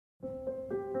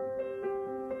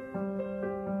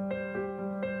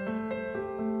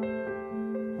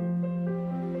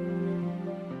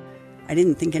I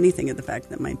didn't think anything of the fact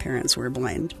that my parents were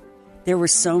blind. There were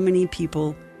so many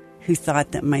people who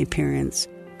thought that my parents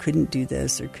couldn't do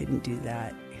this or couldn't do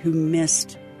that, who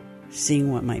missed seeing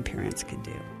what my parents could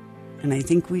do. And I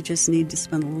think we just need to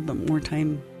spend a little bit more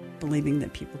time believing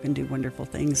that people can do wonderful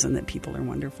things and that people are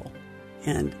wonderful.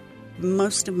 And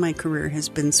most of my career has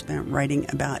been spent writing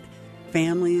about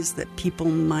families that people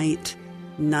might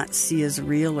not see as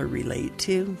real or relate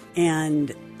to.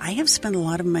 And I have spent a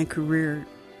lot of my career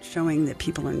showing that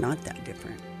people are not that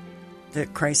different,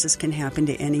 that crisis can happen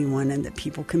to anyone and that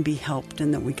people can be helped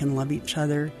and that we can love each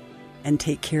other and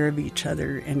take care of each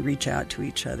other and reach out to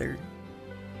each other.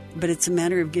 But it's a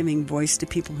matter of giving voice to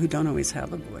people who don't always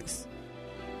have a voice.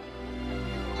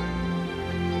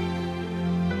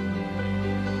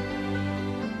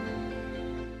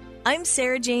 I'm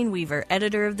Sarah Jane Weaver,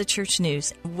 editor of the Church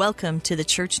News. Welcome to the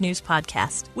Church News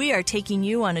Podcast. We are taking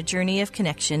you on a journey of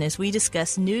connection as we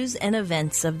discuss news and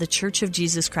events of the Church of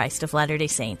Jesus Christ of Latter-day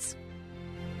Saints.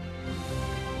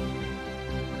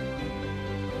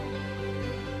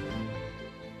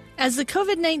 As the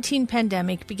COVID-19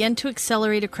 pandemic began to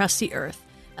accelerate across the earth,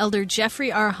 Elder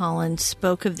Jeffrey R. Holland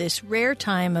spoke of this rare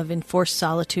time of enforced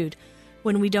solitude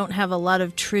when we don't have a lot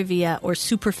of trivia or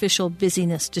superficial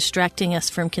busyness distracting us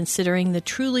from considering the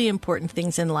truly important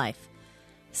things in life.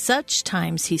 Such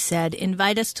times, he said,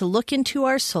 invite us to look into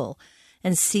our soul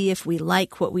and see if we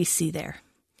like what we see there.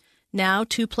 Now,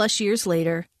 2+ years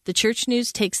later, the Church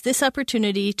News takes this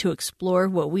opportunity to explore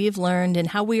what we have learned and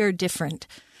how we are different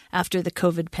after the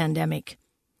COVID pandemic.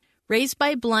 Raised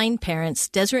by blind parents,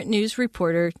 Deseret News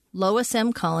reporter Lois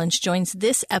M. Collins joins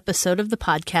this episode of the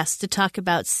podcast to talk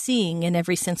about seeing in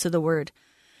every sense of the word.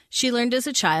 She learned as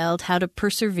a child how to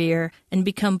persevere and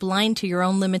become blind to your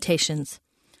own limitations.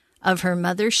 Of her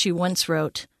mother, she once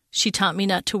wrote, "She taught me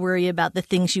not to worry about the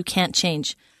things you can't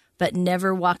change, but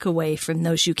never walk away from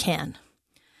those you can."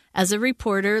 As a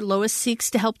reporter, Lois seeks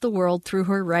to help the world through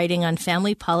her writing on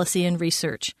family policy and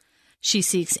research. She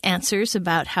seeks answers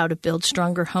about how to build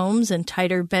stronger homes and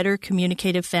tighter, better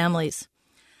communicative families.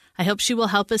 I hope she will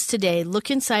help us today look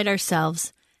inside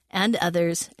ourselves and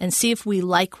others and see if we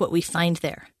like what we find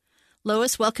there.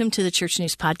 Lois, welcome to the Church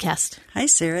News Podcast. Hi,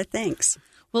 Sarah. Thanks.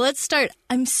 Well, let's start.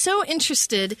 I'm so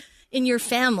interested in your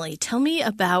family. Tell me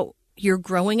about your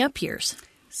growing up years.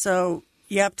 So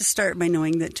you have to start by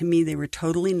knowing that to me they were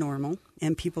totally normal,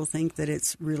 and people think that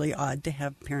it's really odd to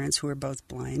have parents who are both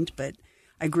blind, but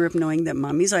I grew up knowing that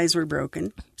Mommy's eyes were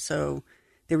broken, so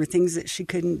there were things that she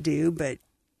couldn't do, but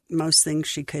most things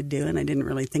she could do, and I didn't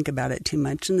really think about it too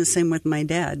much. And the same with my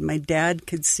dad. My dad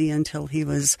could see until he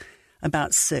was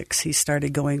about 6. He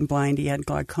started going blind. He had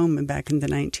glaucoma back in the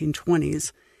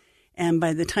 1920s. And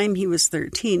by the time he was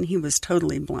 13, he was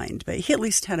totally blind. But he at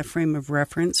least had a frame of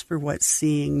reference for what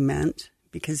seeing meant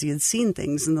because he had seen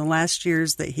things. In the last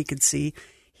years that he could see,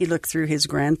 he looked through his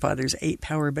grandfather's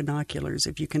 8-power binoculars,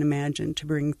 if you can imagine, to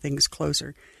bring things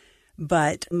closer.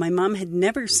 But my mom had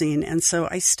never seen, and so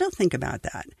I still think about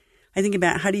that. I think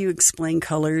about how do you explain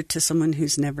color to someone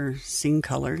who's never seen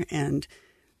color, and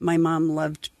my mom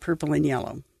loved purple and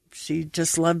yellow. She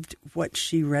just loved what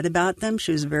she read about them.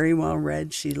 She was very well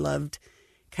read. She loved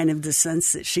kind of the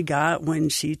sense that she got when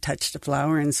she touched a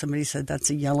flower and somebody said that's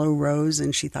a yellow rose,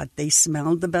 and she thought they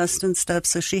smelled the best and stuff.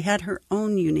 So she had her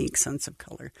own unique sense of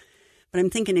color. But I'm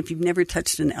thinking, if you've never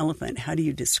touched an elephant, how do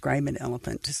you describe an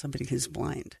elephant to somebody who's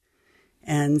blind?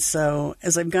 And so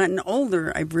as I've gotten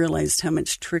older, I've realized how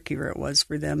much trickier it was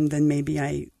for them than maybe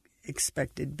I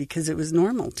expected, because it was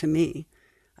normal to me.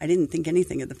 I didn't think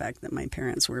anything of the fact that my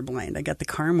parents were blind. I got the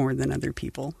car more than other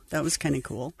people. That was kind of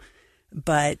cool.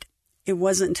 But it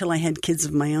wasn't until I had kids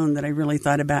of my own that I really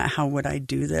thought about how would I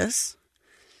do this.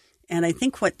 And I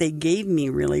think what they gave me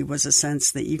really was a sense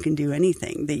that you can do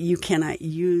anything, that you cannot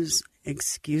use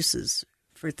excuses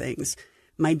for things.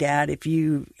 My dad, if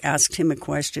you asked him a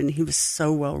question, he was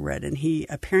so well read. And he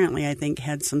apparently, I think,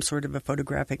 had some sort of a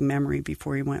photographic memory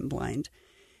before he went blind,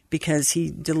 because he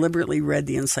deliberately read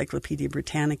the Encyclopedia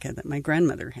Britannica that my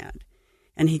grandmother had.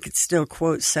 And he could still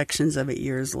quote sections of it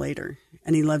years later.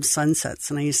 And he loved sunsets.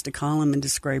 And I used to call him and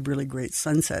describe really great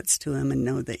sunsets to him and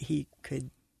know that he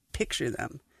could picture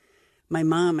them. My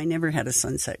mom, I never had a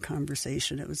sunset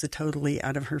conversation. It was a totally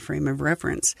out of her frame of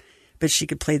reference. But she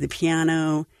could play the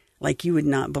piano like you would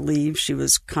not believe. She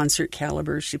was concert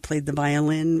caliber. She played the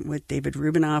violin with David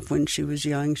Rubinoff when she was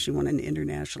young. She won an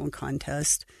international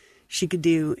contest. She could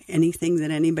do anything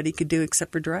that anybody could do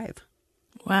except for drive.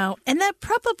 Wow. And that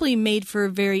probably made for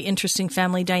a very interesting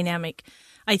family dynamic.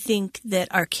 I think that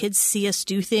our kids see us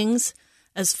do things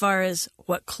as far as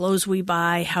what clothes we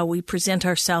buy, how we present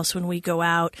ourselves when we go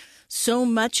out. So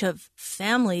much of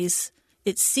families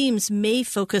it seems, may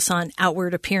focus on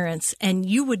outward appearance, and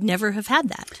you would never have had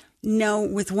that. No,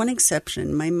 with one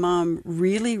exception. My mom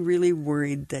really, really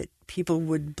worried that people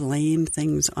would blame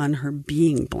things on her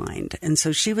being blind. And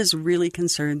so she was really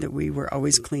concerned that we were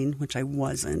always clean, which I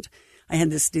wasn't. I had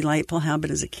this delightful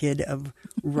habit as a kid of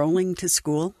rolling to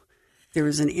school. There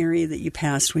was an area that you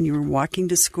passed when you were walking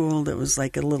to school that was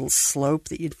like a little slope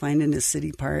that you'd find in a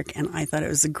city park. And I thought it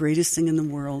was the greatest thing in the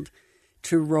world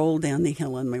to roll down the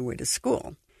hill on my way to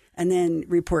school. And then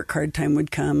report card time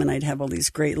would come, and I'd have all these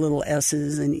great little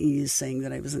S's and E's saying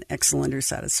that I was an excellent or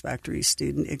satisfactory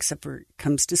student, except for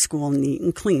comes to school neat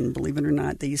and clean. Believe it or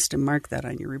not, they used to mark that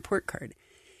on your report card.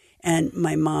 And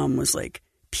my mom was like,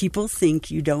 people think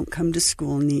you don't come to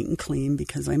school neat and clean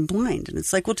because I'm blind. And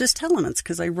it's like, well, just tell them it's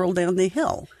because I roll down the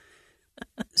hill.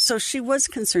 So she was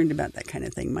concerned about that kind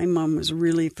of thing. My mom was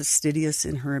really fastidious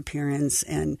in her appearance,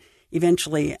 and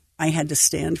eventually I had to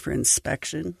stand for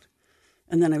inspection.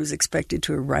 And then I was expected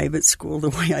to arrive at school the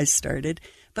way I started.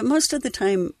 But most of the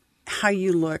time, how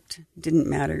you looked didn't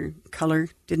matter. Color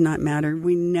did not matter.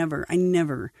 I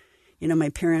never, my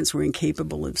parents were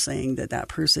incapable of saying that that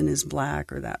person is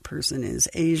black or that person is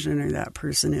Asian or that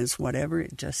person is whatever.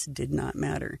 It just did not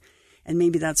matter. And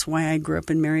maybe that's why I grew up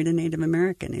and married a Native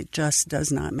American. It just does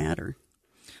not matter.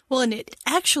 Well, and it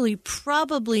actually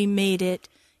probably made it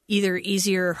either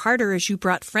easier or harder as you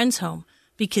brought friends home,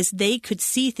 because they could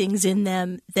see things in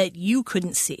them that you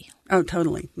couldn't see. Oh,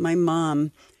 totally. My mom,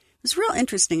 it was real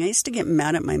interesting. I used to get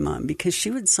mad at my mom because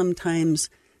she would sometimes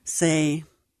say,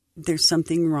 there's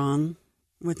something wrong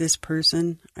with this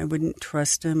person. I wouldn't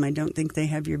trust them. I don't think they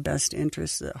have your best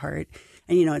interests at heart.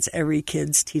 And, it's every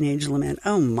kid's teenage lament.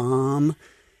 Oh, Mom.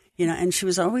 And she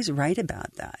was always right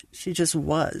about that. She just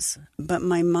was. But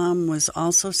my mom was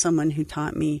also someone who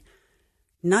taught me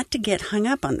not to get hung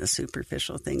up on the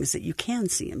superficial things that you can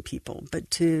see in people,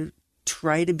 but to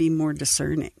try to be more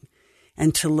discerning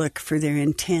and to look for their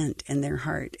intent and their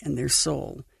heart and their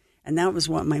soul. And that was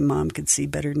what my mom could see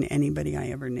better than anybody I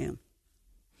ever knew.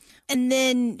 And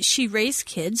then she raised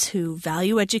kids who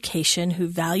value education, who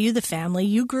value the family.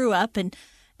 You grew up and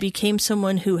became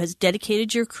someone who has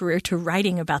dedicated your career to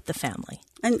writing about the family.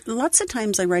 And lots of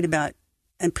times I write about,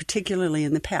 and particularly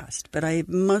in the past, but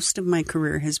most of my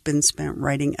career has been spent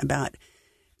writing about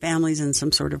families in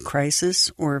some sort of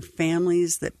crisis or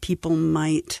families that people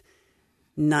might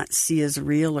not see as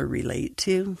real or relate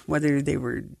to, whether they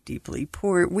were deeply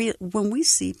poor. When we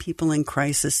see people in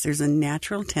crisis, there's a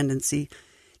natural tendency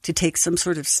to take some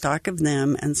sort of stock of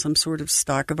them and some sort of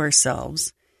stock of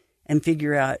ourselves and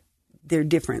figure out they're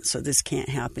different, so this can't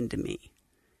happen to me.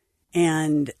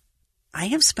 And I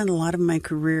have spent a lot of my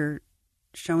career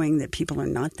showing that people are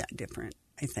not that different,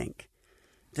 I think.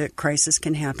 That crisis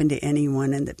can happen to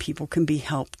anyone and that people can be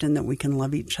helped and that we can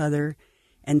love each other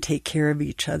and take care of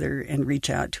each other and reach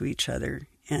out to each other.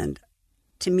 And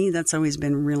to me, that's always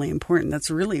been really important.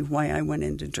 That's really why I went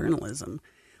into journalism,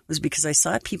 was because I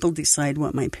saw people decide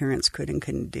what my parents could and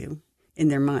couldn't do in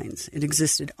their minds. It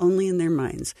existed only in their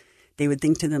minds. They would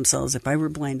think to themselves, if I were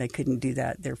blind, I couldn't do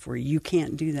that. Therefore, you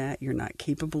can't do that. You're not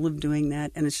capable of doing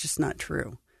that. And it's just not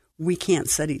true. We can't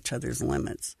set each other's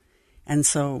limits. And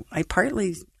so I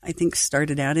partly, I think,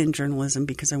 started out in journalism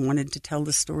because I wanted to tell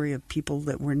the story of people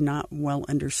that were not well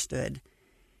understood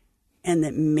and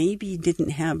that maybe didn't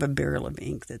have a barrel of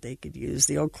ink that they could use.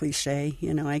 The old cliche,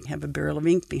 I have a barrel of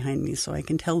ink behind me so I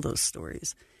can tell those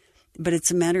stories. But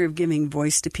it's a matter of giving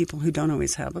voice to people who don't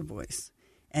always have a voice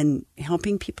and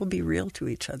helping people be real to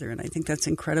each other. And I think that's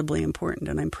incredibly important.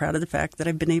 And I'm proud of the fact that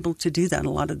I've been able to do that a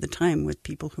lot of the time with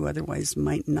people who otherwise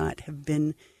might not have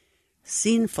been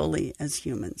seen fully as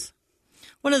humans.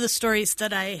 One of the stories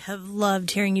that I have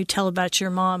loved hearing you tell about your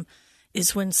mom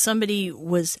is when somebody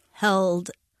was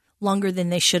held longer than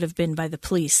they should have been by the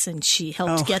police, and she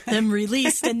helped get them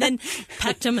released and then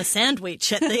packed them a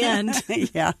sandwich at the end.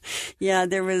 Yeah,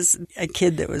 there was a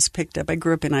kid that was picked up. I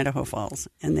grew up in Idaho Falls,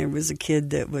 and there was a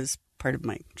kid that was part of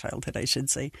my childhood, I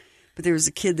should say. But there was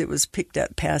a kid that was picked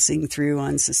up passing through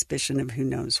on suspicion of who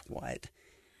knows what.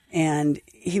 And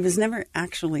he was never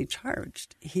actually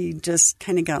charged. He just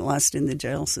kind of got lost in the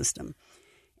jail system.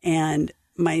 And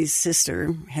my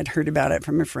sister had heard about it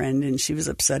from a friend, and she was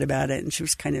upset about it. And she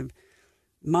was kind of,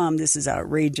 Mom, this is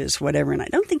outrageous, whatever. And I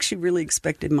don't think she really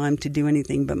expected Mom to do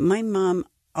anything. But my mom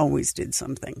always did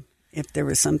something if there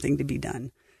was something to be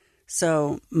done.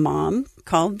 So Mom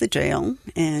called the jail,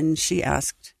 and she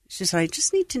said, I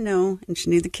just need to know, and she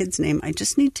knew the kid's name, I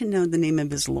just need to know the name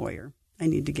of his lawyer. I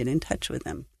need to get in touch with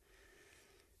him.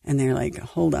 And they're like,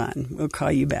 hold on, we'll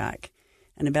call you back.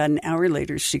 And about an hour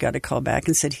later, she got a call back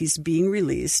and said he's being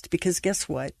released because guess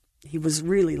what? he was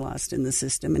really lost in the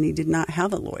system, and he did not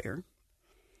have a lawyer.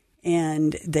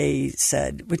 And they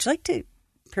said, would you like to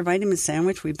provide him a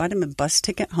sandwich? We bought him a bus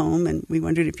ticket home, and we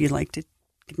wondered if you'd like to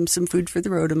give him some food for the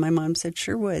road. And my mom said,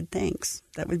 sure would, thanks.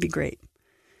 That would be great.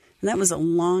 And that was a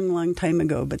long, long time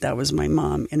ago, but that was my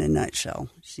mom in a nutshell.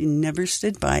 She never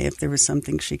stood by if there was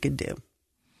something she could do.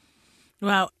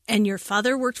 Wow. And your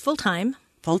father worked full-time?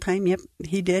 Full-time, yep,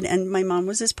 he did. And my mom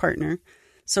was his partner.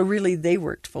 So really they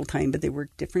worked full-time, but they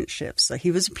worked different shifts. So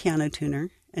he was a piano tuner,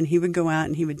 and he would go out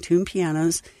and he would tune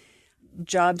pianos,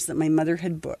 jobs that my mother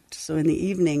had booked. So in the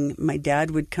evening, my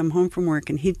dad would come home from work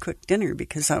and he'd cook dinner,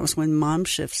 because that was when mom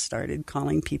shifts started,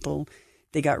 calling people.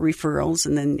 They got referrals,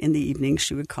 and then in the evening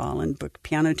she would call and book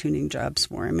piano tuning jobs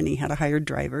for him, and he had a hired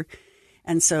driver.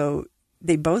 And so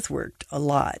they both worked a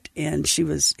lot, and she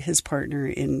was his partner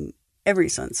in every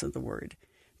sense of the word.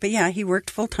 But yeah, he worked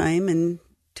full time and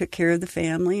took care of the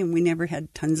family, and we never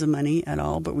had tons of money at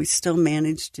all, but we still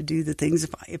managed to do the things.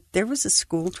 If there was a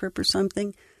school trip or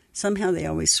something, somehow they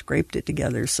always scraped it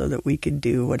together so that we could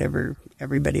do whatever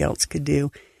everybody else could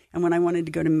do. And when I wanted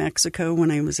to go to Mexico,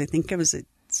 I think I was a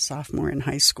sophomore in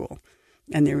high school,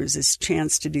 and there was this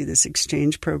chance to do this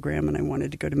exchange program, and I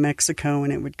wanted to go to Mexico,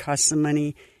 and it would cost some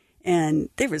money. And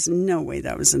there was no way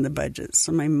that was in the budget.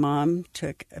 So my mom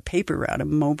took a paper route, a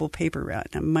mobile paper route.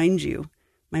 Now, mind you,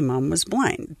 my mom was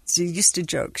blind. She used to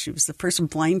joke she was the first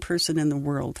blind person in the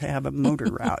world to have a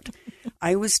motor route.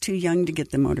 I was too young to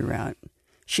get the motor route.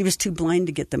 She was too blind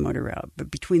to get the motor route. But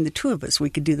between the two of us,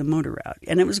 we could do the motor route.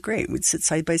 And it was great. We'd sit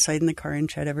side by side in the car and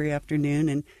chat every afternoon.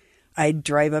 And I'd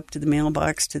drive up to the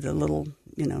mailbox, to the little,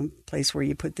 place where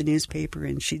you put the newspaper,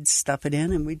 and she'd stuff it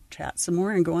in, and we'd chat some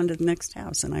more and go on to the next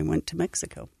house. And I went to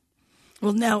Mexico.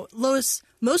 Well, now, Lois,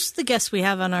 most of the guests we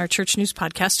have on our Church News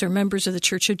podcast are members of the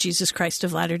Church of Jesus Christ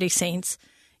of Latter-day Saints.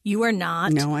 You are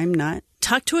not. No, I'm not.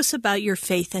 Talk to us about your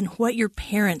faith and what your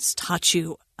parents taught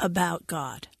you about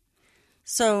God.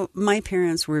 So my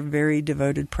parents were very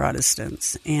devoted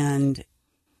Protestants, and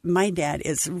my dad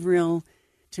is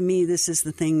to me, this is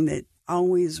the thing that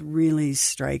always really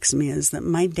strikes me, is that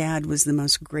my dad was the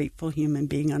most grateful human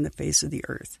being on the face of the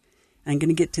earth. I'm going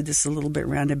to get to this a little bit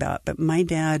roundabout, but my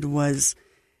dad was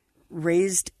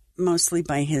raised mostly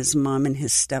by his mom and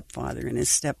his stepfather, and his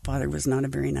stepfather was not a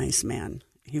very nice man.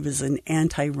 He was an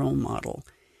anti-role model.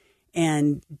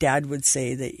 And Dad would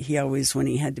say that he always, when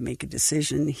he had to make a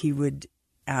decision, he would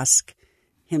ask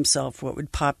himself, what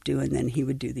would Pop do? And then he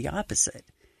would do the opposite.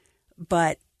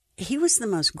 But he was the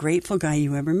most grateful guy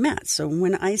you ever met. So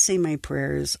when I say my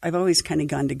prayers, I've always kind of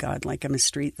gone to God like I'm a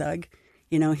street thug.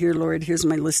 Here, Lord, here's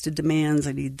my list of demands.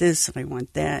 I need this and I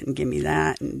want that, and give me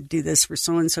that, and do this for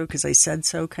so-and-so because I said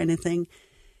so, kind of thing.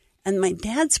 And my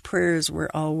dad's prayers were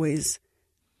always,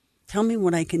 tell me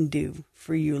what I can do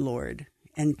for you, Lord,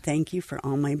 and thank you for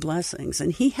all my blessings.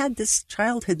 And he had this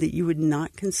childhood that you would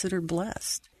not consider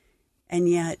blessed. And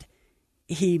yet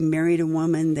he married a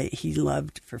woman that he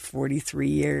loved for 43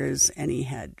 years, and he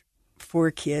had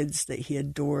 4 kids that he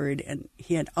adored, and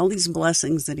he had all these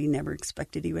blessings that he never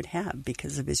expected he would have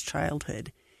because of his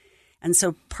childhood. And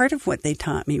so part of what they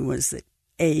taught me was that,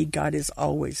 A, God is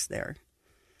always there.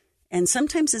 And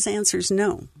sometimes his answer is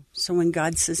no. So when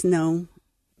God says no,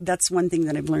 that's one thing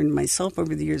that I've learned myself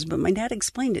over the years. But my dad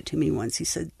explained it to me once. He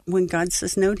said, when God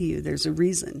says no to you, there's a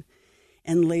reason.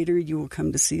 And later you will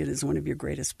come to see it as one of your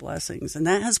greatest blessings. And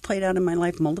that has played out in my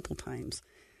life multiple times.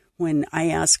 When I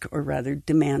ask, or rather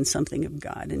demand, something of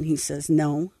God, and he says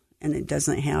no, and it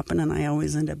doesn't happen, and I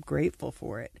always end up grateful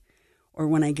for it. Or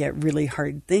when I get really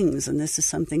hard things, and this is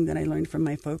something that I learned from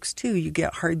my folks too, you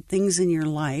get hard things in your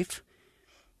life,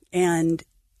 and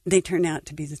they turn out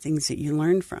to be the things that you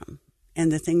learn from,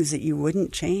 and the things that you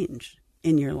wouldn't change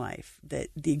in your life, that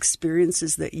the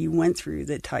experiences that you went through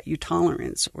that taught you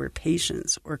tolerance or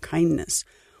patience or kindness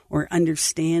or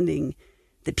understanding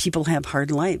that people have hard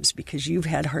lives because you've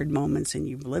had hard moments and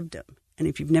you've lived them. And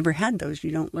if you've never had those, you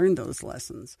don't learn those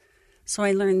lessons. So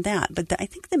I learned that. But I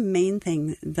think the main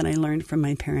thing that I learned from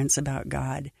my parents about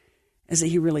God is that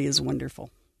he really is wonderful,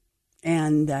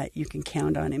 and that you can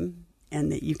count on him,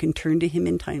 and that you can turn to him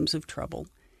in times of trouble,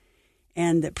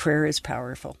 and that prayer is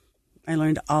powerful. I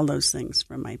learned all those things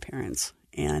from my parents,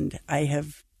 and I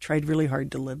have tried really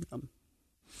hard to live them.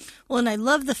 Well, and I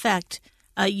love the fact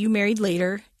you married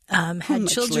later, had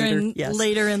children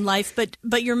later in life,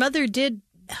 but your mother did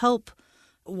help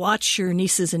watch your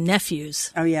nieces and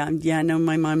nephews. Oh, yeah. Yeah, no,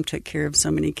 my mom took care of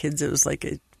so many kids. It was like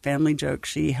a family joke.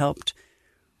 She helped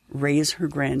raise her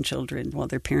grandchildren while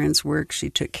their parents worked. She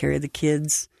took care of the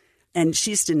kids. And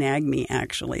she used to nag me,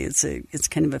 actually. It's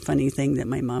kind of a funny thing that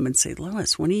my mom would say,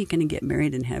 Lois, when are you going to get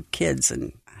married and have kids?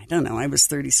 And I don't know, I was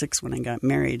 36 when I got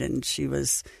married, and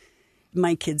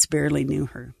my kids barely knew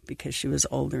her because she was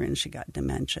older and she got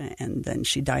dementia, and then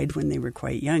she died when they were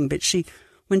quite young. But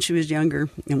when she was younger,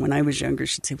 and when I was younger,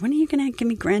 she'd say, when are you going to give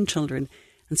me grandchildren?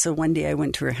 And so one day I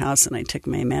went to her house and I took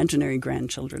my imaginary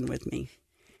grandchildren with me.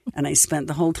 And I spent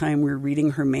the whole time we were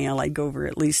reading her mail. I'd go over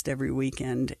at least every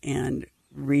weekend and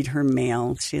read her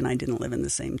mail. She and I didn't live in the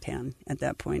same town at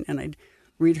that point. And I'd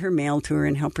read her mail to her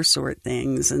and help her sort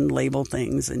things and label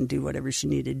things and do whatever she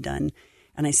needed done.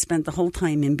 And I spent the whole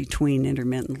time in between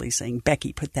intermittently saying,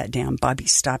 Becky, put that down. Bobby,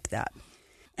 stop that.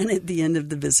 And at the end of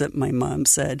the visit, my mom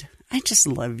said, I just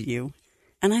love you.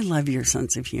 And I love your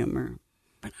sense of humor.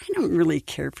 But I don't really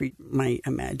care for my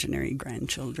imaginary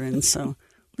grandchildren, so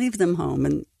leave them home.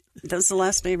 And that's the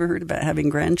last I ever heard about having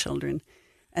grandchildren.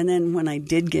 And then when I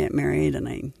did get married and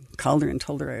I called her and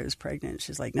told her I was pregnant,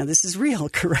 she's like, now this is real,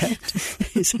 correct?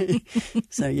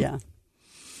 So, yeah.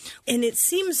 And it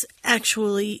seems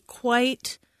actually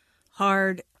quite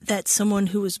hard that someone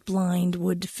who is blind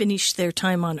would finish their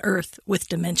time on Earth with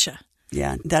dementia.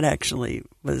 Yeah, that actually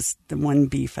was the one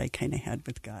beef I kind of had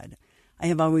with God. I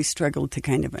have always struggled to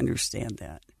kind of understand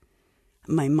that.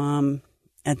 My mom,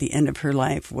 at the end of her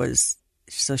life,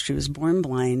 she was born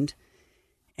blind,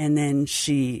 and then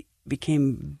she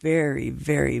became very,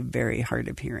 very, very hard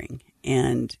of hearing.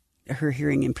 And her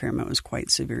hearing impairment was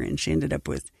quite severe, and she ended up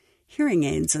with hearing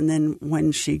aids. And then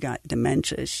when she got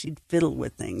dementia, she'd fiddle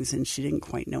with things, and she didn't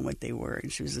quite know what they were.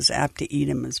 And she was as apt to eat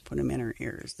them as put them in her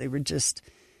ears. They were just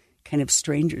kind of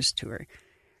strangers to her.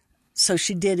 So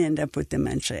she did end up with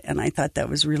dementia, and I thought that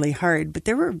was really hard. But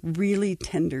there were really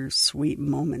tender, sweet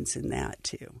moments in that,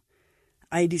 too.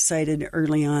 I decided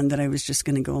early on that I was just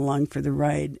going to go along for the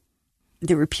ride.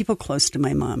 There were people close to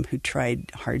my mom who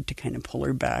tried hard to kind of pull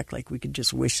her back, like we could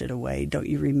just wish it away. Don't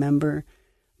you remember?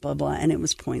 Blah, blah. And it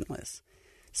was pointless.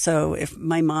 So if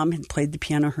my mom had played the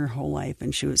piano her whole life,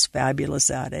 and she was fabulous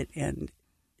at it, and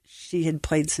she had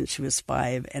played since she was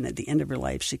 5, and at the end of her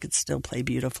life, she could still play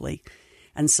beautifully.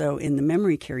 And so in the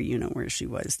memory care unit where she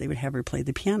was, they would have her play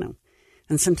the piano.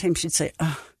 And sometimes she'd say,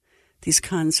 oh, these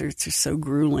concerts are so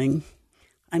grueling.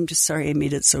 I'm just sorry I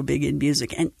made it so big in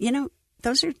music. And,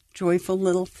 those are joyful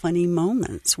little funny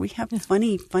moments. We have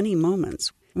funny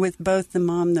moments with both the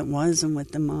mom that was and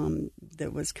with the mom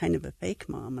that was kind of a fake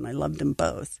mom. And I loved them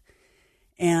both.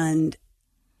 And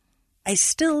I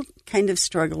still kind of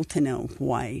struggle to know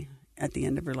why at the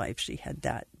end of her life she had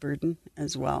that burden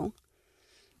as well.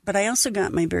 But I also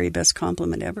got my very best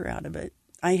compliment ever out of it.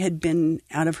 I had been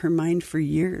out of her mind for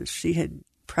years. She had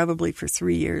probably for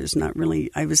 3 years,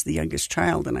 I was the youngest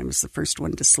child, and I was the first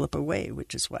one to slip away,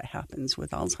 which is what happens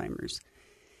with Alzheimer's.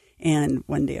 And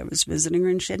one day I was visiting her,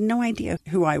 and she had no idea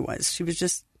who I was. She was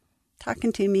just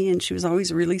talking to me, and she was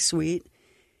always really sweet.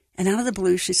 And out of the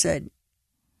blue, she said,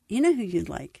 you know who you'd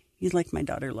like? You'd like my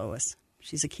daughter Lois.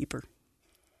 She's a keeper.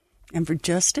 And for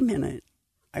just a minute,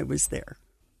 I was there.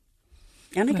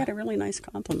 And I got a really nice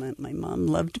compliment. My mom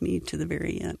loved me to the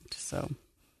very end. So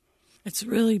it's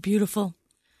really beautiful.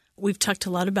 We've talked a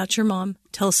lot about your mom.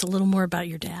 Tell us a little more about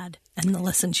your dad and the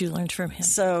lessons you learned from him.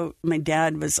 So my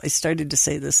dad I started to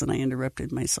say this and I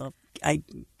interrupted myself. I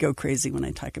go crazy when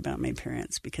I talk about my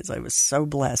parents because I was so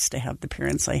blessed to have the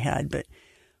parents I had. But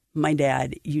my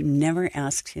dad, you never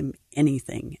asked him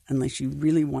anything unless you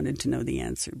really wanted to know the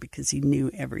answer because he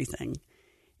knew everything.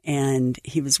 And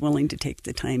he was willing to take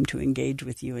the time to engage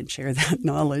with you and share that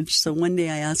knowledge. So one day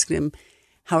I asked him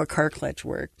how a car clutch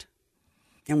worked.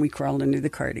 And we crawled under the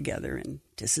car together and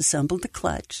disassembled the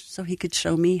clutch so he could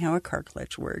show me how a car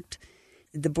clutch worked.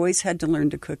 The boys had to learn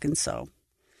to cook and sew.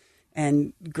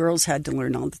 And girls had to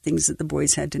learn all the things that the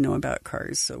boys had to know about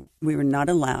cars. So we were not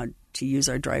allowed to use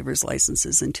our driver's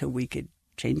licenses until we could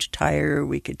change a tire,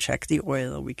 we could check the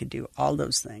oil, we could do all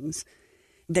those things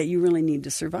that you really need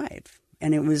to survive.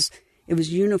 And it was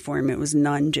uniform. It was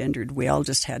non-gendered. We all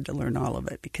just had to learn all of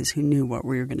it because who knew what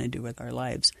we were going to do with our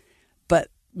lives. But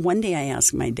one day I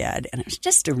asked my dad, and it was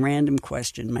just a random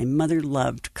question. My mother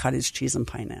loved cottage cheese and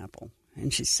pineapple.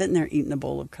 And she's sitting there eating a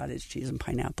bowl of cottage cheese and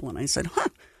pineapple. And I said,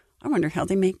 I wonder how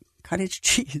they make cottage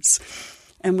cheese.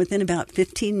 And within about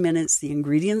 15 minutes, the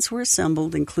ingredients were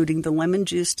assembled, including the lemon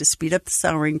juice to speed up the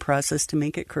souring process to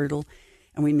make it curdle.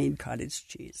 And we made cottage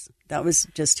cheese. That was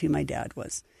just who my dad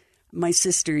was. My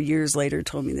sister, years later,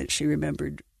 told me that she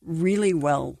remembered really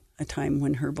well a time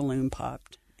when her balloon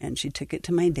popped, and she took it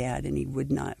to my dad, and he would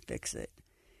not fix it.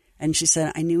 And she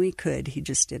said, I knew he could, he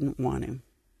just didn't want to,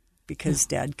 because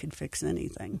Dad could fix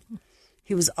anything.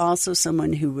 He was also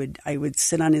someone I would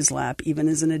sit on his lap, even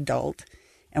as an adult,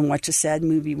 and watch a sad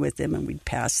movie with him, and we'd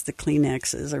pass the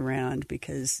Kleenexes around,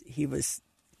 because he was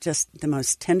just the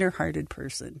most tender-hearted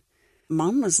person.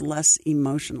 Mom was less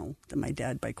emotional than my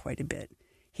dad by quite a bit.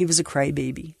 He was a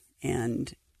crybaby,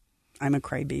 and I'm a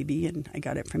crybaby, and I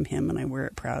got it from him, and I wear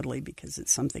it proudly because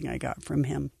it's something I got from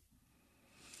him.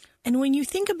 And when you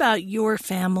think about your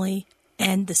family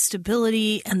and the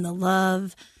stability and the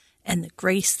love and the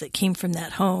grace that came from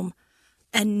that home,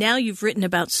 and now you've written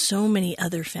about so many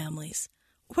other families,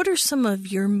 what are some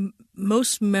of your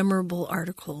most memorable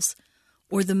articles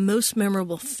or the most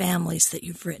memorable families that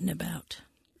you've written about?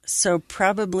 So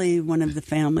probably one of the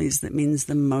families that means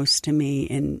the most to me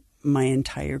in my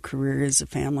entire career is a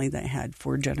family that had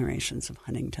 4 generations of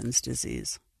Huntington's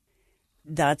disease.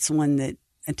 That's one that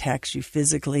attacks you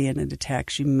physically and it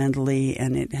attacks you mentally,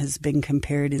 and it has been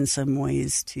compared in some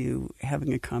ways to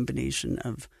having a combination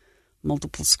of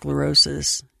multiple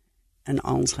sclerosis and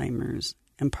Alzheimer's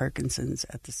and Parkinson's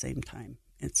at the same time.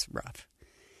 It's rough.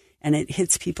 And it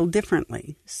hits people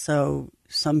differently. So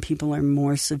some people are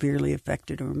more severely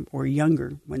affected or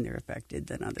younger when they're affected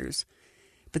than others.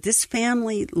 But this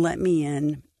family let me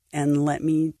in and let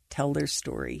me tell their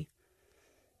story.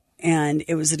 And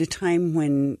it was at a time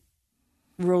when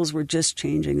rules were just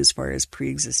changing as far as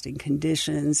pre-existing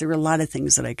conditions. There were a lot of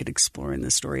things that I could explore in the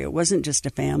story. It wasn't just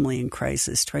a family in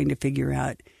crisis trying to figure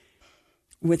out,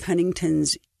 with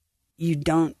Huntington's, you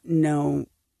don't know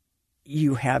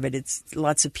you have it. It's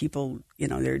lots of people,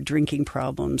 there are drinking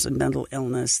problems and mental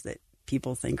illness that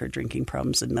people think are drinking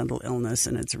problems and mental illness,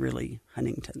 and it's really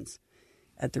Huntington's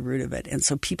at the root of it. And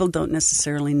so people don't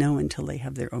necessarily know until they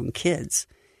have their own kids.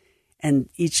 And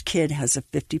each kid has a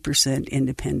 50%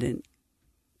 independent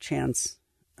chance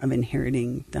of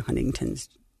inheriting the Huntington's.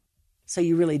 So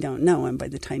you really don't know. And by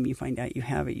the time you find out you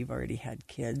have it, you've already had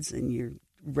kids and you're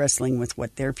wrestling with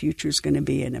what their future is going to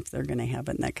be and if they're going to have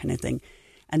it and that kind of thing.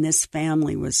 And this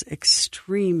family was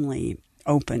extremely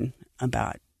open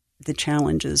about the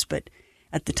challenges. But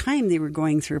at the time, they were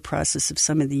going through a process of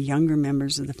some of the younger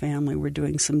members of the family were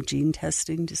doing some gene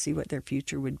testing to see what their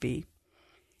future would be.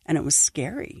 And it was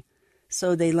scary.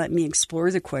 So they let me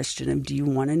explore the question of, do you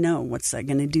want to know what's that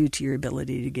going to do to your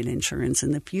ability to get insurance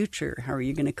in the future? How are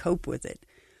you going to cope with it?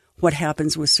 What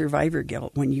happens with survivor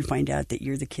guilt when you find out that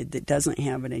you're the kid that doesn't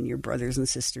have it and your brothers and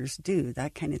sisters do?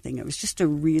 That kind of thing. It was just a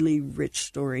really rich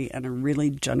story and a really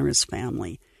generous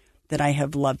family that I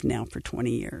have loved now for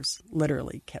 20 years,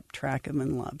 literally kept track of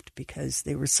and loved because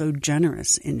they were so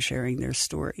generous in sharing their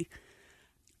story.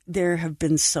 There have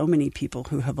been so many people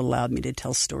who have allowed me to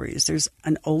tell stories. There's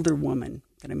an older woman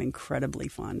that I'm incredibly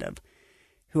fond of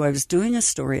who I was doing a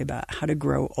story about how to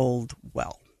grow old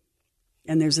well.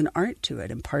 And there's an art to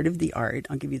it. And part of the art,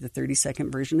 I'll give you the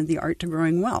 30-second version of the art to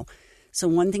growing well. So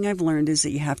one thing I've learned is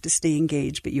that you have to stay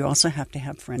engaged, but you also have to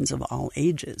have friends of all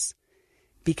ages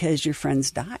because your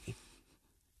friends die.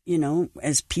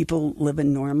 As people live a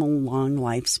normal, long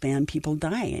lifespan, people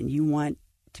die. And you want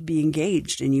to be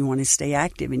engaged and you want to stay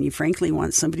active. And you frankly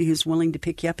want somebody who's willing to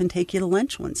pick you up and take you to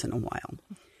lunch once in a while.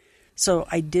 So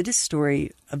I did a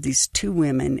story of these 2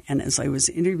 women, and as I was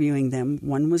interviewing them,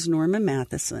 one was Norma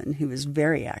Matheson, who was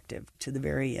very active to the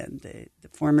very end. The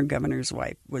former governor's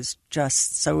wife was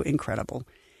just so incredible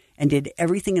and did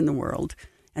everything in the world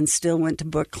and still went to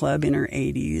book club in her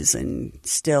 80s and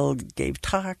still gave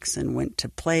talks and went to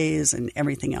plays and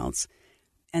everything else.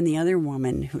 And the other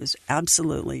woman, who was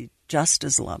absolutely just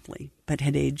as lovely but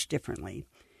had aged differently,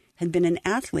 had been an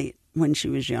athlete when she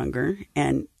was younger,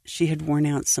 and she had worn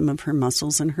out some of her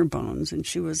muscles and her bones, and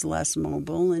she was less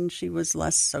mobile, and she was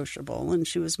less sociable, and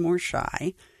she was more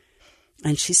shy.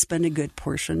 And she spent a good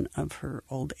portion of her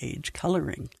old age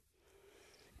coloring.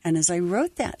 And as I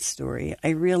wrote that story,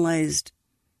 I realized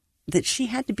that she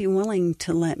had to be willing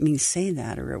to let me say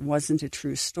that, or it wasn't a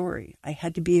true story. I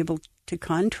had to be able to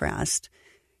contrast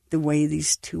the way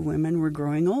these 2 women were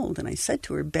growing old. And I said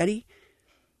to her, Betty,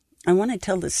 I want to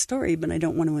tell this story, but I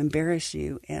don't want to embarrass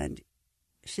you. And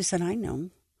she said, I know.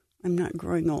 I'm not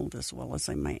growing old as well as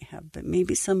I might have, but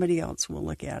maybe somebody else will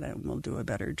look at it and will do a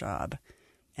better job.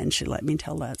 And she let me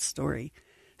tell that story.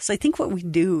 So I think what we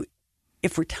do,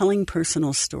 if we're telling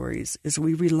personal stories, is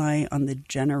we rely on the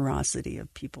generosity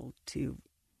of people to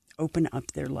open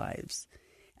up their lives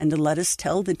and to let us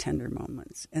tell the tender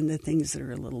moments and the things that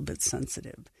are a little bit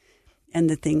sensitive and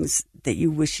the things that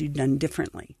you wish you'd done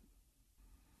differently.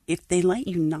 If they let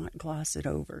you not gloss it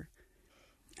over,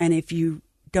 and if you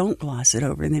don't gloss it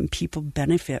over, then people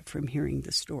benefit from hearing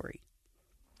the story.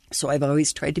 So I've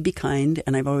always tried to be kind,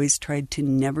 and I've always tried to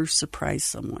never surprise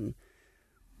someone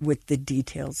with the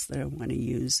details that I want to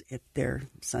use if they're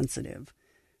sensitive.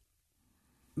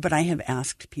 But I have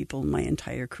asked people my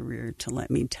entire career to let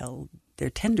me tell their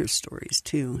tender stories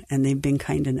too, and they've been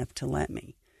kind enough to let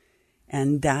me.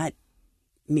 And that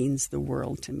means the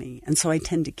world to me. And so I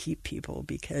tend to keep people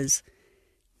because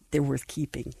they're worth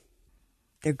keeping.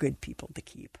 They're good people to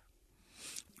keep.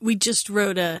 We just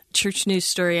wrote a church news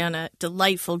story on a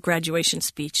delightful graduation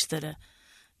speech that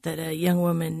a young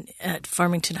woman at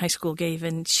Farmington High School gave,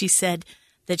 and she said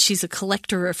that she's a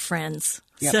collector of friends.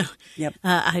 Yep. So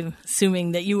I'm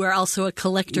assuming that you are also a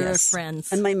collector of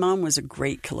friends. And my mom was a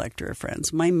great collector of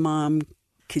friends. My mom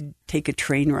could take a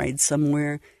train ride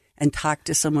somewhere and talk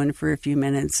to someone for a few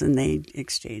minutes, and they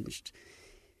exchanged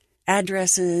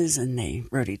addresses and they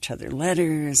wrote each other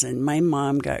letters. And my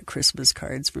mom got Christmas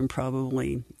cards from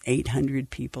probably 800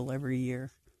 people every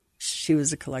year. She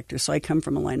was a collector. So I come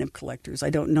from a line of collectors. I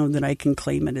don't know that I can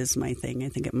claim it as my thing. I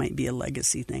think it might be a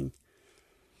legacy thing.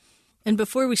 And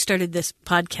before we started this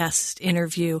podcast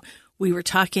interview, we were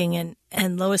talking,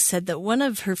 and Lois said that one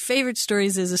of her favorite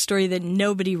stories is a story that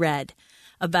nobody read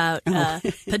about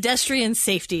pedestrian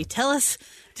safety. Tell us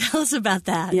about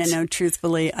that. Yeah, no,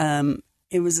 truthfully,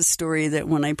 it was a story that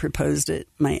when I proposed it,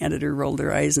 my editor rolled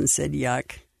her eyes and said,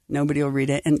 yuck, nobody will read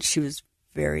it. And she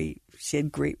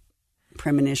had great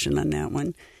premonition on that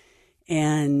one.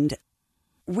 And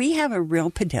we have a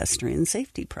real pedestrian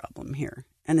safety problem here.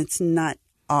 And it's not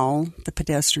all the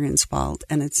pedestrians' fault,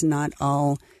 and it's not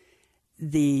all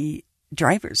the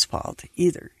driver's fault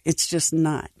either. It's just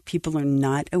not. People are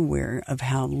not aware of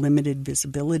how limited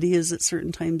visibility is at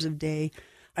certain times of day.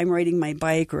 I'm riding my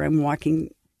bike or I'm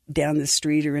walking down the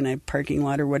street or in a parking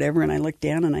lot or whatever, and I look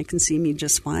down and I can see me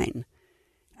just fine.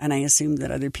 And I assume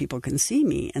that other people can see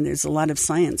me. And there's a lot of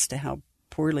science to how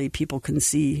poorly people can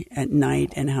see at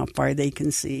night and how far they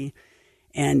can see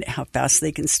and how fast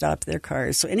they can stop their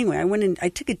cars. So anyway, I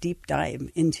took a deep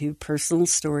dive into personal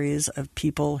stories of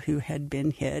people who had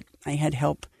been hit. I had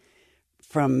help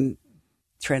from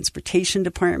transportation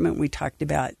department. We talked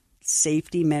about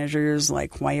safety measures,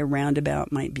 like why a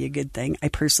roundabout might be a good thing. I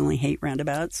personally hate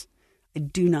roundabouts. I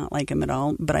do not like them at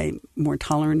all, but I'm more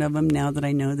tolerant of them now that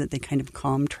I know that they kind of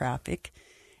calm traffic.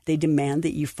 They demand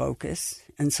that you focus,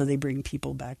 and so they bring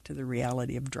people back to the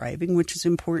reality of driving, which is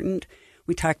important.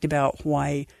 We talked about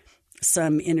why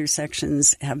some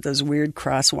intersections have those weird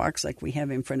crosswalks like we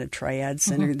have in front of Triad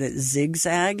Center that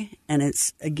zigzag, and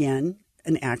it's, again,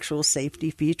 an actual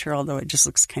safety feature, although it just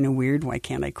looks kind of weird. Why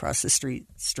can't I cross the street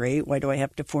straight? Why do I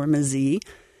have to form a Z?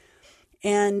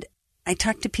 And I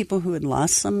talked to people who had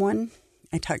lost someone.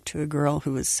 I talked to a girl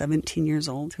who was 17 years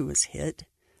old who was hit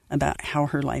about how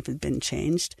her life had been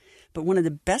changed. But one of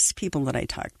the best people that I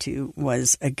talked to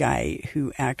was a guy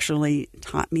who actually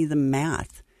taught me the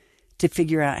math to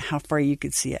figure out how far you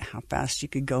could see it, how fast you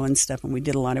could go and stuff. And we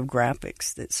did a lot of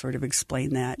graphics that sort of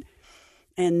explain that.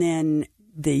 And then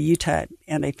the Utah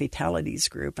Anti-Fatalities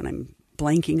Group, and I'm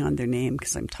blanking on their name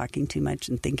because I'm talking too much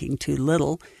and thinking too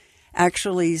little,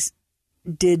 actually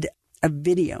did a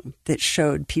video that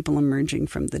showed people emerging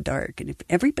from the dark. And if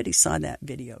everybody saw that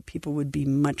video, people would be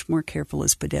much more careful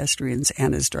as pedestrians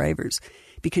and as drivers,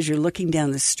 because you're looking down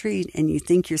the street and you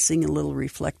think you're seeing a little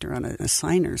reflector on a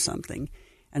sign or something,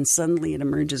 and suddenly it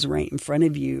emerges right in front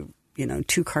of you,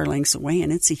 2 car lengths away,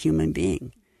 and it's a human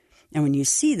being. And when you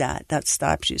see that, that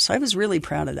stops you. So I was really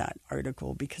proud of that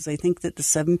article, because I think that the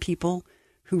 7 people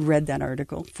who read that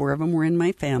article, 4 of them were in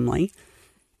my family,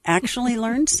 actually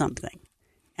learned something.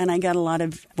 And I got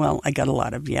I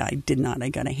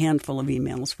got a handful of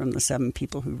emails from the 7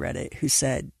 people who read it who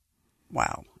said,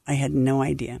 wow, I had no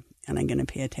idea, and I'm going to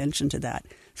pay attention to that.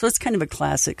 So it's kind of a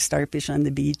classic starfish on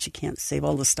the beach. You can't save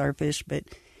all the starfish, but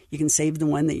you can save the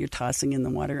one that you're tossing in the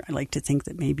water. I like to think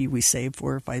that maybe we saved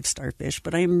 4 or 5 starfish,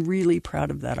 but I am really proud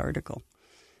of that article.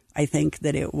 I think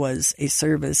that it was a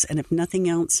service, and if nothing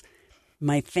else,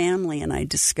 my family and I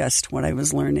discussed what I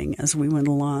was learning as we went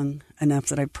along enough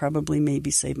that I probably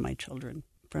maybe saved my children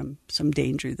from some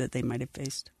danger that they might have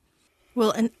faced.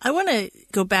 Well, and I want to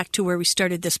go back to where we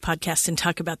started this podcast and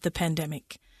talk about the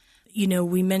pandemic.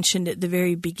 We mentioned at the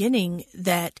very beginning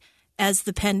that as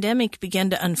the pandemic began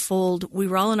to unfold, we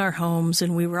were all in our homes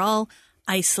and we were all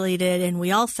isolated and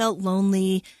we all felt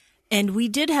lonely. And we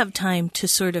did have time to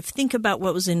sort of think about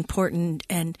what was important,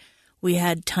 and we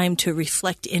had time to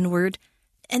reflect inward.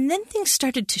 And then things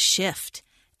started to shift,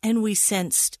 and we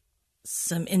sensed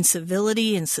some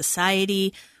incivility in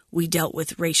society. We dealt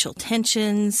with racial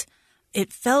tensions.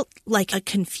 It felt like a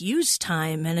confused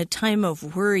time, and a time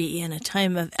of worry, and a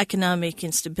time of economic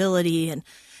instability,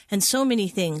 and so many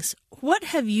things. What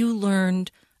have you learned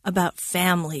about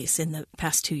families in the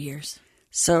past 2 years?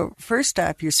 So first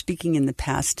off, you're speaking in the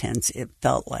past tense, it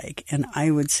felt like, and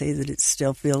I would say that it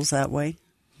still feels that way,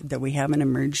 that we haven't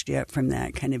emerged yet from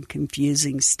that kind of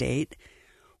confusing state.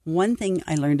 One thing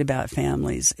I learned about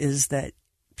families is that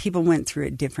people went through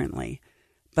it differently.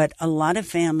 But a lot of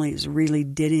families really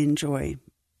did enjoy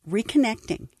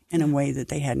reconnecting in a way that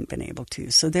they hadn't been able to.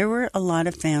 So there were a lot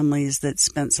of families that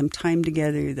spent some time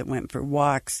together, that went for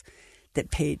walks,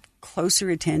 that paid closer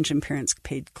attention. Parents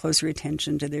paid closer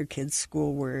attention to their kids'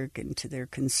 schoolwork and to their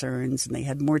concerns, and they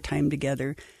had more time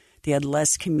together. They had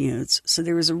less commutes. So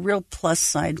there was a real plus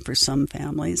side for some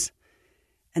families.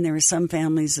 And there were some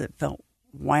families that felt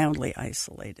wildly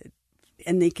isolated.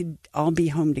 And they could all be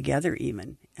home together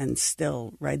even and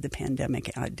still ride the pandemic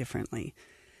out differently.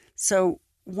 So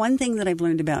one thing that I've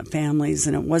learned about families,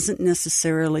 and it wasn't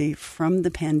necessarily from the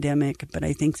pandemic, but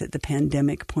I think that the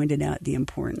pandemic pointed out the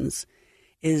importance,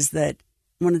 is that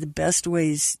one of the best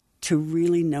ways to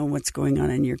really know what's going on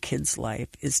in your kid's life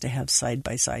is to have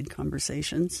side-by-side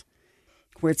conversations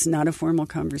where it's not a formal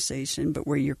conversation, but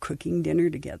where you're cooking dinner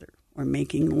together or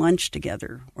making lunch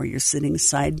together, or you're sitting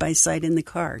side-by-side in the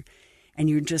car and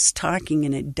you're just talking,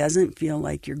 and it doesn't feel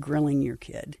like you're grilling your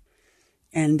kid.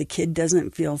 And the kid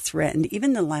doesn't feel threatened.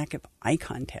 Even the lack of eye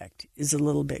contact is a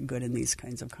little bit good in these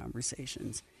kinds of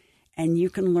conversations. And you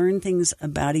can learn things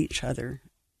about each other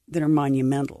that are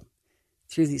monumental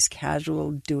through these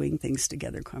casual doing things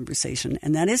together conversation.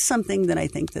 And that is something that I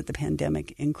think that the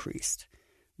pandemic increased.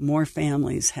 More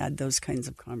families had those kinds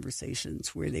of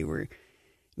conversations where they were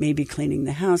maybe cleaning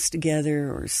the house together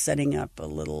or setting up a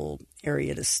little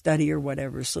area to study or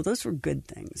whatever. So those were good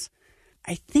things.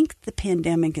 I think the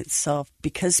pandemic itself,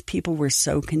 because people were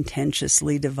so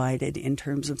contentiously divided in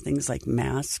terms of things like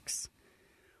masks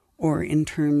or in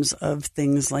terms of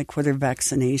things like whether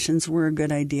vaccinations were a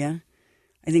good idea,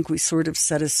 I think we sort of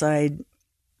set aside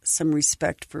some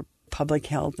respect for public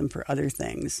health and for other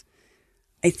things.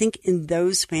 I think in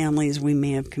those families we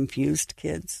may have confused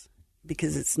kids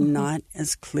because it's not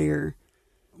as clear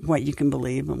what you can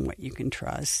believe and what you can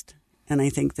trust. And I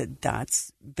think that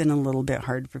that's been a little bit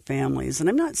hard for families. And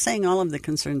I'm not saying all of the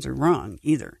concerns are wrong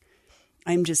either.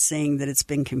 I'm just saying that it's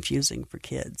been confusing for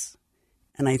kids.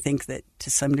 And I think that to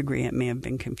some degree it may have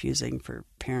been confusing for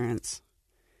parents.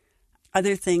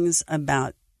 Other things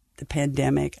about the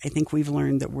pandemic, I think we've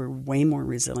learned that we're way more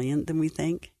resilient than we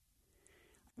think.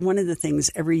 One of the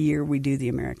things, every year we do the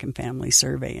American Family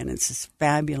Survey, and it's this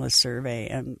fabulous survey,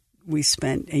 and we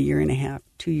spent a year and a half,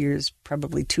 2 years,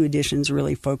 probably 2 editions,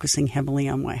 really focusing heavily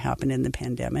on what happened in the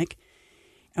pandemic.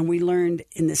 And we learned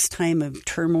in this time of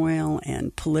turmoil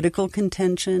and political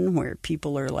contention where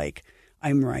people are like,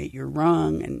 I'm right, you're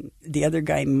wrong, and the other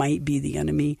guy might be the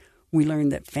enemy, we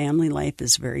learned that family life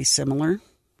is very similar,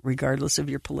 regardless of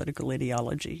your political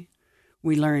ideology.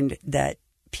 We learned that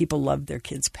people love their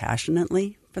kids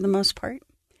passionately for the most part,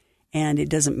 and it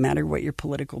doesn't matter what your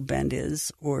political bent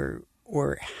is or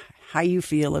how you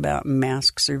feel about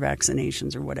masks or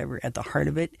vaccinations or whatever. At the heart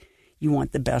of it, you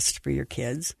want the best for your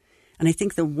kids. And I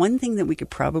think the one thing that we could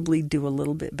probably do a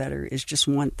little bit better is just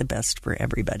want the best for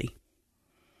everybody.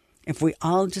 If we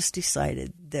all just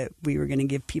decided that we were going to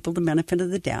give people the benefit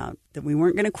of the doubt, that we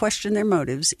weren't going to question their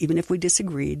motives, even if we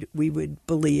disagreed, we would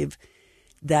believe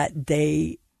that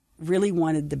they really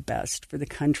wanted the best for the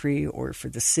country or for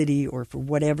the city or for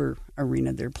whatever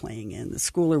arena they're playing in, the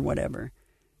school or whatever,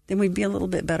 then we'd be a little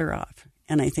bit better off.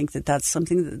 And I think that that's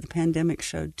something that the pandemic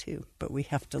showed too. But we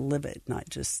have to live it, not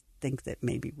just think that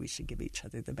maybe we should give each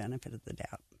other the benefit of the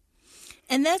doubt.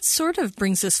 And that sort of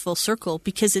brings us full circle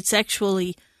because it's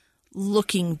actually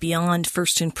looking beyond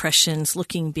first impressions,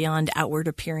 looking beyond outward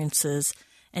appearances,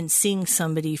 and seeing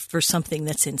somebody for something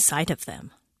that's inside of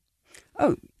them.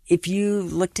 Oh, if you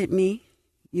looked at me,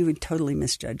 you would totally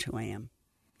misjudge who I am.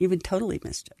 You would totally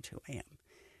misjudge who I am.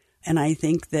 And I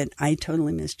think that I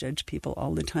totally misjudge people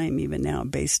all the time, even now,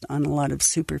 based on a lot of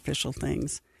superficial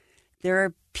things. There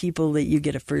are people that you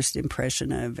get a first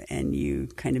impression of and you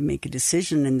kind of make a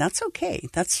decision, and that's okay.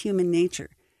 That's human nature.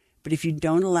 But if you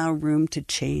don't allow room to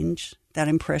change that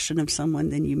impression of someone,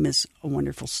 then you miss a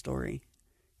wonderful story.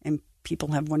 And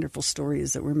people have wonderful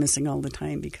stories that we're missing all the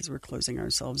time because we're closing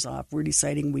ourselves off. We're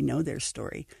deciding we know their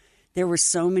story. There were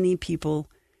so many people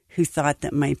who thought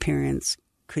that my parents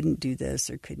couldn't do this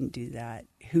or couldn't do that,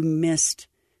 who missed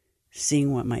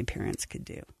seeing what my parents could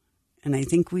do. And I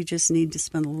think we just need to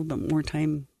spend a little bit more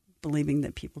time believing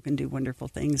that people can do wonderful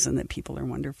things and that people are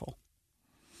wonderful.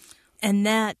 And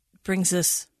that brings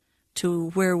us to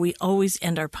where we always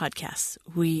end our podcasts.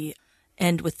 We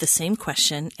end with the same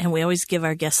question, and we always give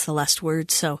our guests the last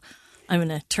word. So I'm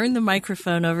going to turn the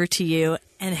microphone over to you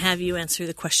and have you answer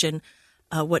the question,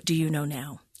 what do you know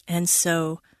now? And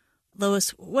so, Lois,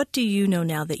 what do you know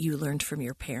now that you learned from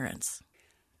your parents?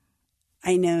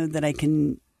 I know that I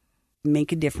can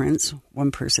make a difference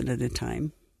one person at a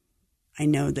time. I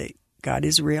know that God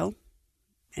is real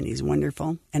and he's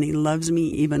wonderful, and he loves me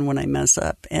even when I mess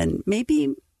up. And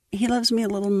maybe he loves me a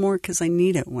little more because I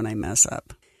need it when I mess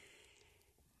up.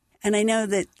 And I know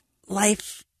that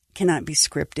life cannot be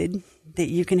scripted, that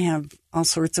you can have all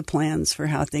sorts of plans for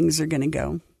how things are going to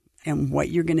go and what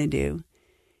you're going to do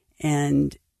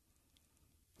and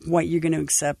what you're going to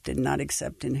accept and not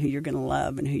accept and who you're going to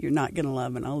love and who you're not going to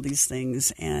love and all these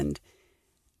things. And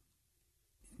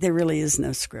there really is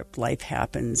no script. Life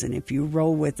happens. And if you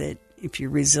roll with it, if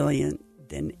you're resilient,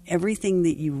 then everything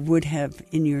that you would have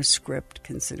in your script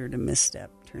considered a misstep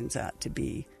turns out to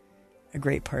be a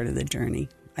great part of the journey.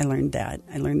 I learned that.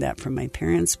 I learned that from my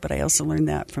parents, but I also learned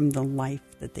that from the life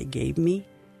that they gave me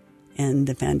and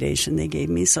the foundation they gave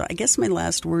me. So I guess my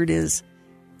last word is,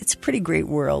 it's a pretty great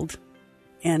world.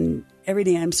 And every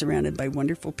day I'm surrounded by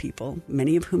wonderful people,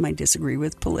 many of whom I disagree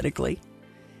with politically.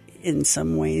 In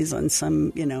some ways, on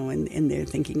some, in their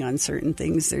thinking on certain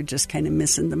things, they're just kind of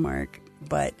missing the mark.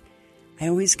 But I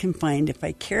always can find, if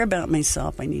I care about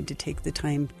myself, I need to take the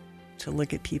time to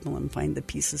look at people and find the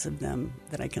pieces of them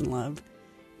that I can love.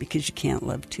 Because you can't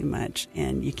love too much,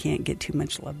 and you can't get too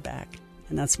much love back.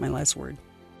 And that's my last word.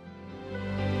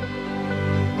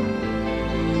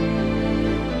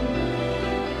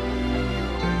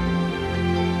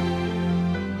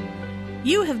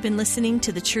 You have been listening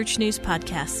to the Church News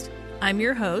Podcast. I'm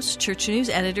your host, Church News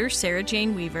editor Sarah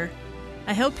Jane Weaver.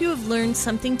 I hope you have learned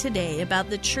something today about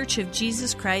the Church of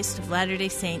Jesus Christ of Latter-day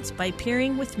Saints by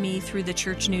peering with me through the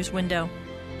Church News window.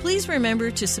 Please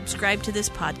remember to subscribe to this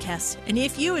podcast, and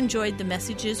if you enjoyed the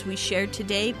messages we shared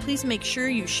today, please make sure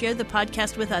you share the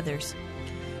podcast with others.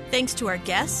 Thanks to our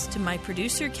guests, to my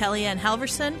producer, Kellyanne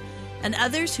Halverson, and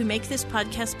others who make this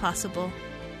podcast possible.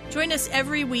 Join us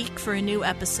every week for a new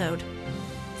episode.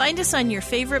 Find us on your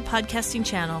favorite podcasting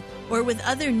channel or with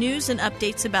other news and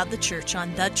updates about the church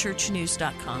on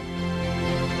thechurchnews.com.